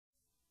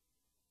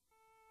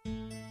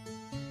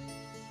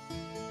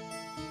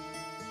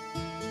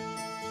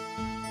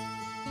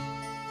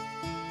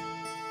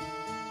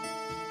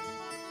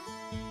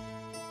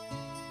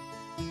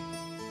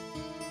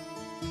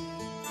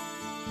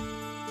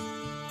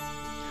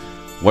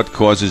What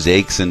causes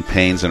aches and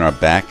pains in our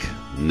back,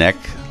 neck,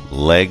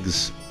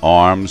 legs,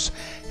 arms,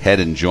 head,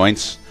 and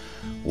joints?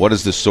 What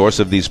is the source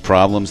of these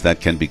problems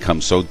that can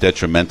become so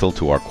detrimental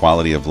to our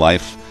quality of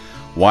life?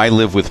 Why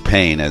live with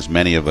pain as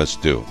many of us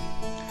do?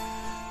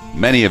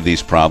 Many of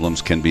these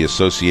problems can be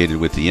associated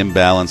with the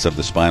imbalance of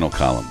the spinal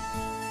column.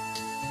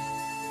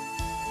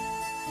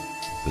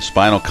 The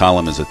spinal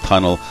column is a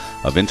tunnel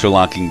of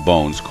interlocking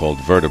bones called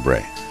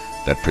vertebrae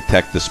that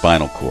protect the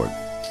spinal cord.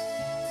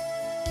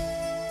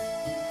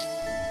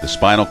 The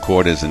spinal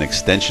cord is an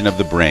extension of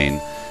the brain,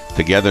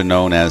 together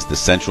known as the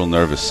central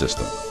nervous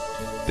system.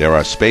 There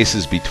are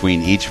spaces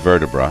between each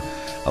vertebra,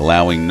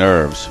 allowing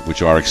nerves,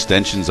 which are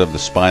extensions of the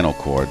spinal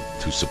cord,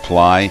 to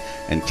supply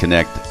and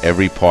connect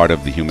every part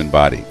of the human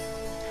body.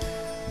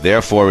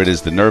 Therefore, it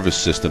is the nervous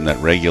system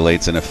that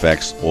regulates and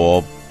affects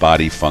all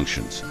body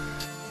functions.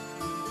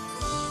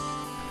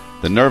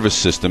 The nervous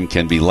system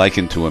can be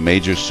likened to a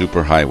major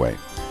superhighway.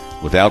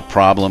 Without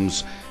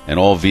problems and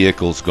all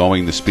vehicles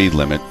going the speed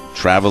limit,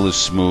 travel is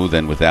smooth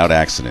and without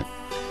accident.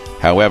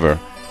 However,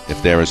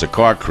 if there is a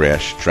car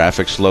crash,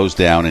 traffic slows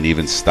down and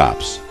even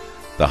stops.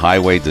 The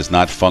highway does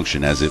not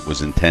function as it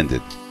was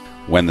intended.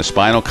 When the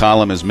spinal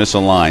column is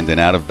misaligned and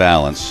out of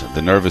balance,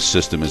 the nervous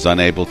system is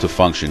unable to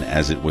function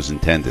as it was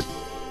intended.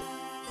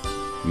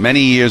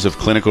 Many years of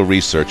clinical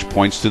research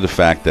points to the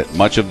fact that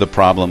much of the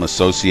problem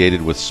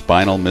associated with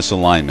spinal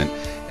misalignment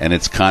and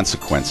its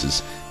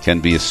consequences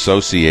can be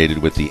associated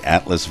with the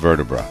atlas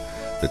vertebra,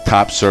 the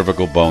top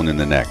cervical bone in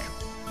the neck.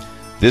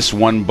 This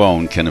one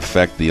bone can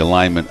affect the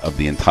alignment of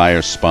the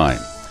entire spine.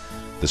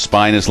 The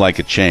spine is like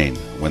a chain.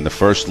 When the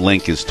first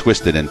link is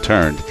twisted and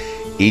turned,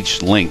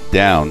 each link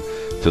down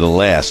to the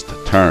last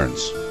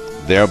turns,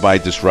 thereby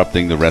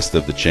disrupting the rest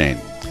of the chain.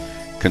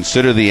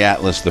 Consider the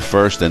atlas the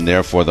first and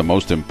therefore the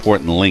most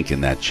important link in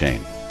that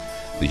chain.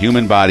 The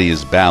human body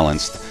is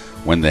balanced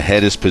when the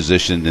head is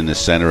positioned in the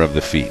center of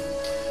the feet.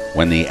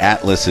 When the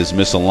atlas is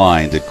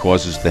misaligned, it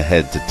causes the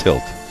head to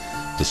tilt.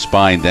 The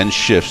spine then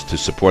shifts to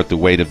support the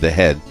weight of the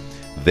head,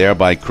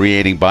 thereby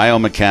creating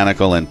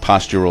biomechanical and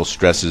postural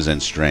stresses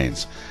and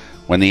strains.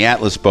 When the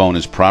atlas bone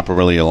is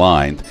properly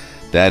aligned,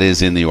 that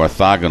is in the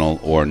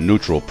orthogonal or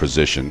neutral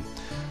position,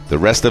 the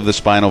rest of the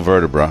spinal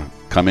vertebra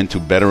come into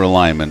better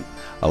alignment,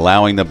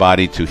 allowing the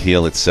body to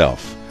heal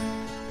itself.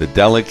 The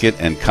delicate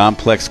and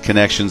complex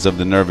connections of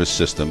the nervous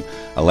system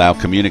allow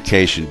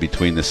communication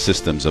between the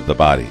systems of the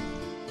body.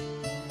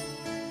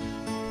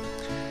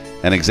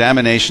 An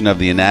examination of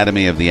the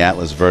anatomy of the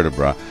atlas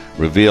vertebra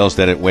reveals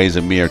that it weighs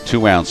a mere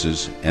 2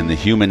 ounces and the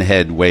human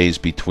head weighs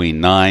between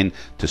 9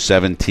 to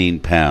 17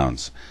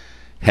 pounds.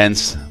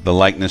 Hence the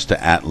likeness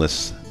to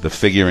Atlas, the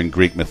figure in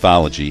Greek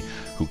mythology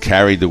who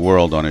carried the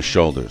world on his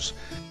shoulders.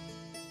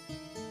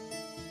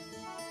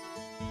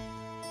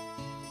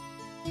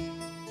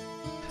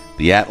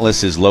 The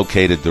atlas is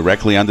located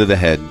directly under the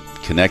head,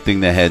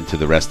 connecting the head to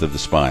the rest of the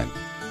spine.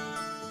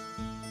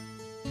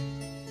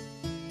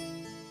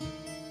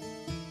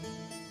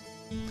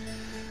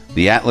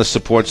 The atlas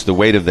supports the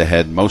weight of the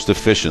head most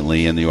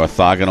efficiently in the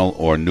orthogonal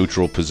or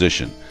neutral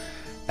position.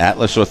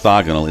 Atlas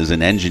orthogonal is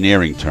an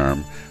engineering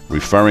term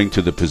referring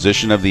to the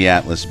position of the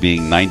atlas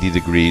being 90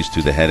 degrees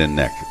to the head and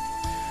neck.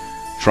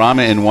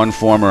 Trauma in one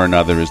form or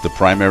another is the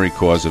primary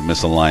cause of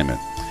misalignment.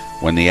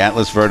 When the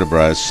atlas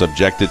vertebra is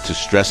subjected to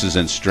stresses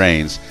and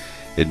strains,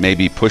 it may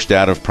be pushed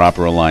out of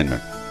proper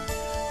alignment.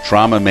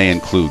 Trauma may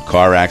include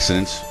car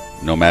accidents,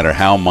 no matter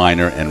how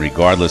minor and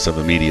regardless of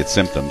immediate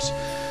symptoms,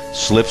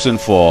 slips and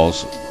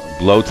falls,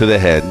 blow to the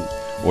head,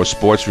 or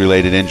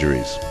sports-related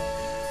injuries.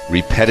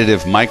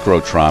 Repetitive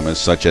micro-traumas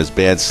such as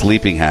bad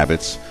sleeping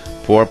habits,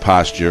 poor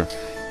posture,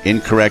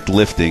 incorrect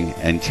lifting,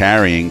 and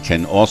carrying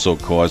can also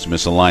cause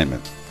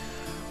misalignment.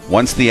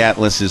 Once the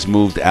atlas is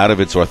moved out of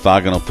its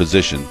orthogonal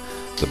position,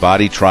 the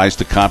body tries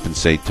to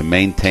compensate to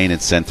maintain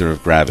its center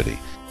of gravity.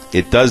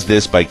 It does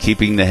this by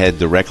keeping the head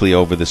directly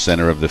over the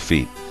center of the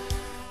feet.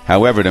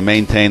 However, to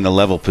maintain the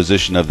level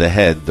position of the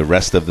head, the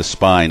rest of the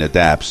spine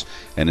adapts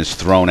and is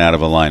thrown out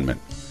of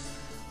alignment.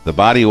 The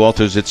body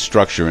alters its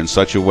structure in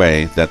such a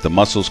way that the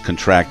muscles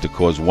contract to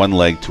cause one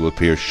leg to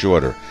appear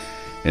shorter.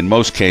 In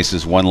most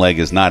cases, one leg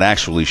is not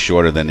actually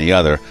shorter than the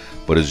other,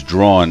 but is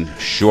drawn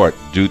short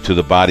due to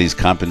the body's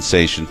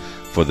compensation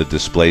for the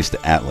displaced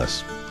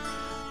atlas.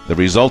 The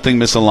resulting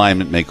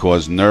misalignment may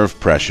cause nerve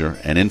pressure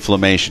and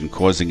inflammation,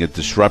 causing a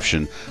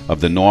disruption of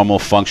the normal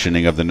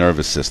functioning of the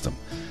nervous system.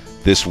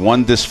 This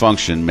one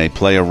dysfunction may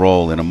play a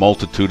role in a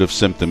multitude of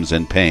symptoms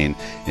and pain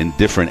in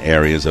different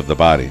areas of the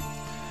body.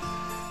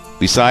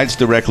 Besides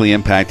directly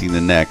impacting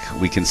the neck,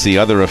 we can see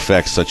other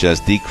effects such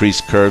as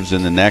decreased curves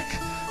in the neck,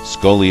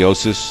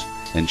 scoliosis,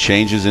 and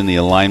changes in the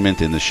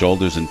alignment in the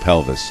shoulders and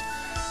pelvis.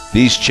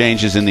 These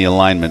changes in the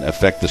alignment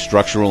affect the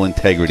structural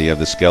integrity of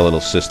the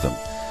skeletal system.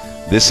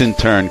 This in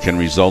turn can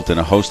result in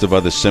a host of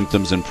other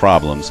symptoms and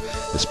problems,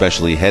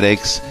 especially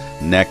headaches,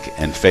 neck,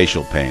 and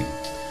facial pain.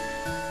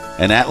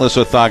 An atlas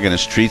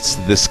orthogonist treats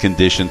this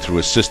condition through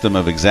a system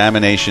of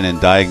examination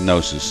and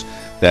diagnosis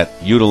that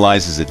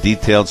utilizes a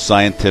detailed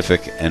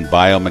scientific and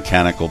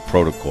biomechanical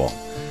protocol.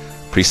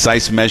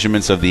 Precise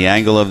measurements of the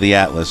angle of the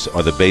atlas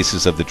are the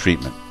basis of the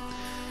treatment.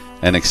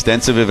 An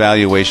extensive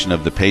evaluation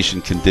of the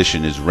patient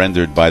condition is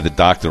rendered by the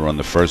doctor on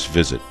the first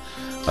visit.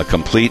 A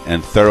complete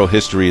and thorough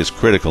history is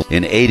critical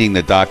in aiding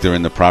the doctor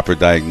in the proper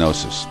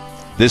diagnosis.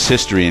 This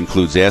history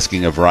includes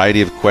asking a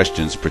variety of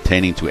questions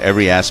pertaining to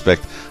every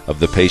aspect of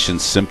the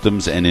patient's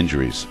symptoms and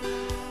injuries.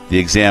 The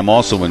exam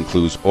also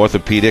includes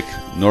orthopedic,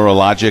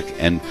 neurologic,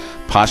 and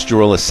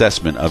postural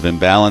assessment of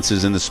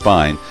imbalances in the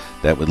spine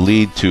that would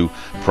lead to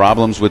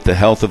problems with the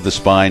health of the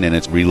spine and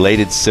its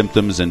related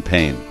symptoms and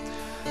pain.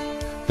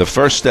 The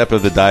first step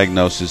of the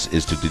diagnosis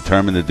is to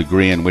determine the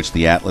degree in which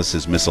the atlas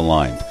is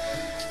misaligned.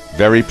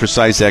 Very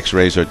precise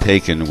x-rays are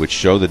taken which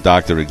show the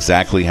doctor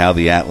exactly how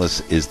the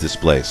atlas is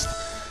displaced.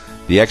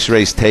 The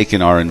x-rays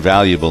taken are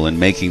invaluable in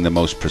making the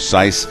most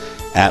precise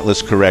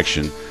atlas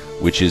correction,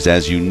 which is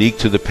as unique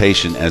to the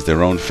patient as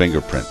their own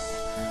fingerprint.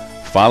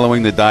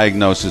 Following the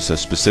diagnosis, a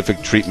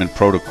specific treatment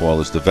protocol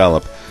is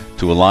developed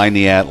to align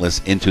the atlas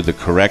into the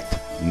correct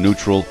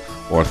neutral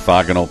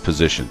orthogonal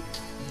position.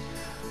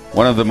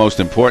 One of the most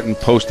important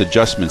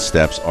post-adjustment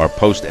steps are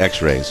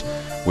post-x-rays,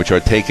 which are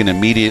taken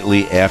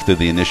immediately after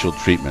the initial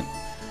treatment.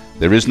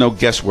 There is no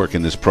guesswork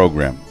in this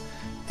program.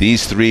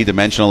 These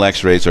three-dimensional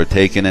x-rays are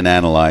taken and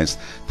analyzed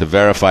to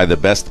verify the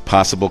best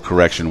possible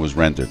correction was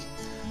rendered.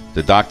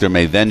 The doctor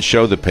may then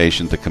show the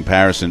patient the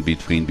comparison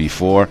between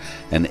before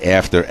and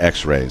after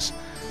x-rays.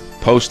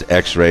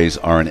 Post-x-rays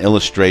are an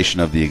illustration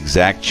of the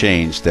exact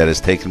change that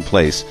has taken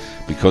place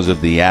because of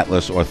the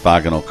atlas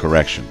orthogonal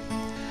correction.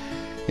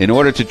 In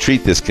order to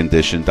treat this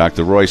condition,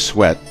 Dr. Roy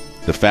Sweat,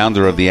 the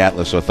founder of the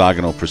atlas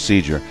orthogonal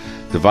procedure,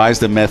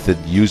 devised a method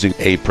using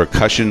a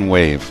percussion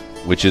wave,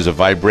 which is a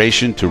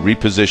vibration to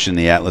reposition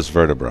the atlas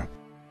vertebra.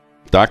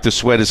 Dr.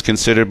 Sweat is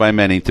considered by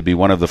many to be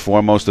one of the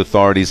foremost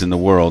authorities in the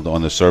world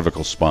on the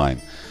cervical spine.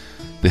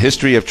 The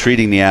history of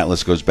treating the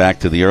atlas goes back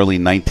to the early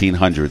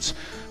 1900s,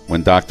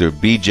 when Dr.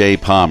 B.J.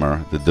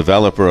 Palmer, the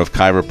developer of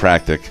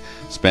chiropractic,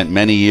 spent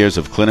many years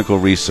of clinical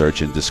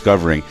research in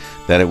discovering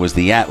that it was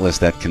the atlas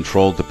that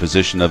controlled the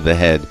position of the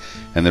head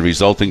and the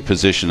resulting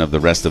position of the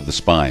rest of the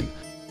spine.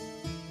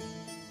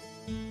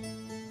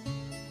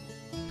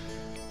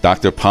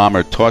 Dr.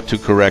 Palmer taught to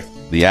correct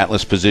the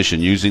atlas position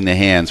using the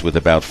hands with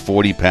about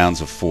 40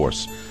 pounds of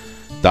force.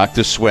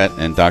 Dr. Sweat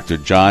and Dr.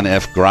 John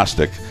F.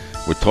 Grostek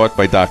were taught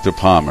by Dr.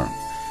 Palmer.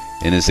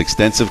 In his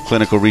extensive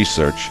clinical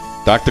research,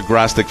 Dr.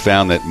 Grostek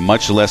found that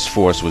much less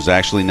force was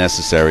actually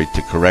necessary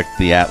to correct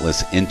the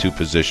atlas into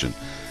position.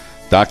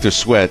 Dr.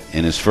 Sweat,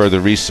 in his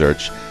further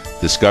research,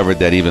 discovered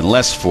that even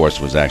less force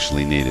was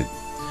actually needed.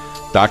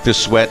 Dr.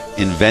 Sweat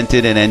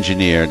invented and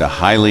engineered a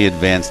highly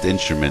advanced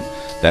instrument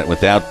that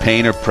without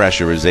pain or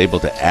pressure is able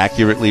to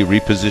accurately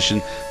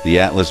reposition the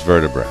atlas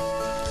vertebra.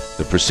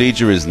 The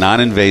procedure is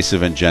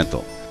non-invasive and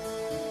gentle.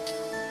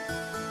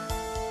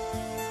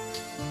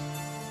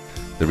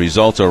 The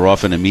results are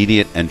often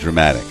immediate and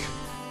dramatic.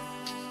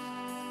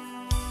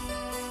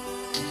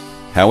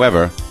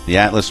 However, the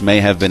atlas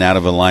may have been out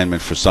of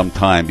alignment for some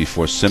time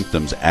before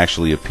symptoms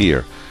actually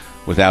appear.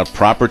 Without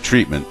proper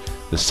treatment,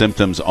 the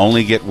symptoms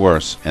only get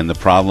worse and the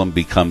problem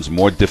becomes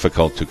more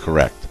difficult to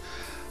correct.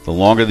 The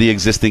longer the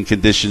existing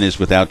condition is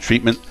without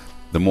treatment,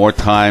 the more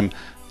time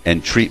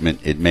and treatment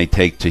it may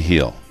take to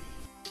heal.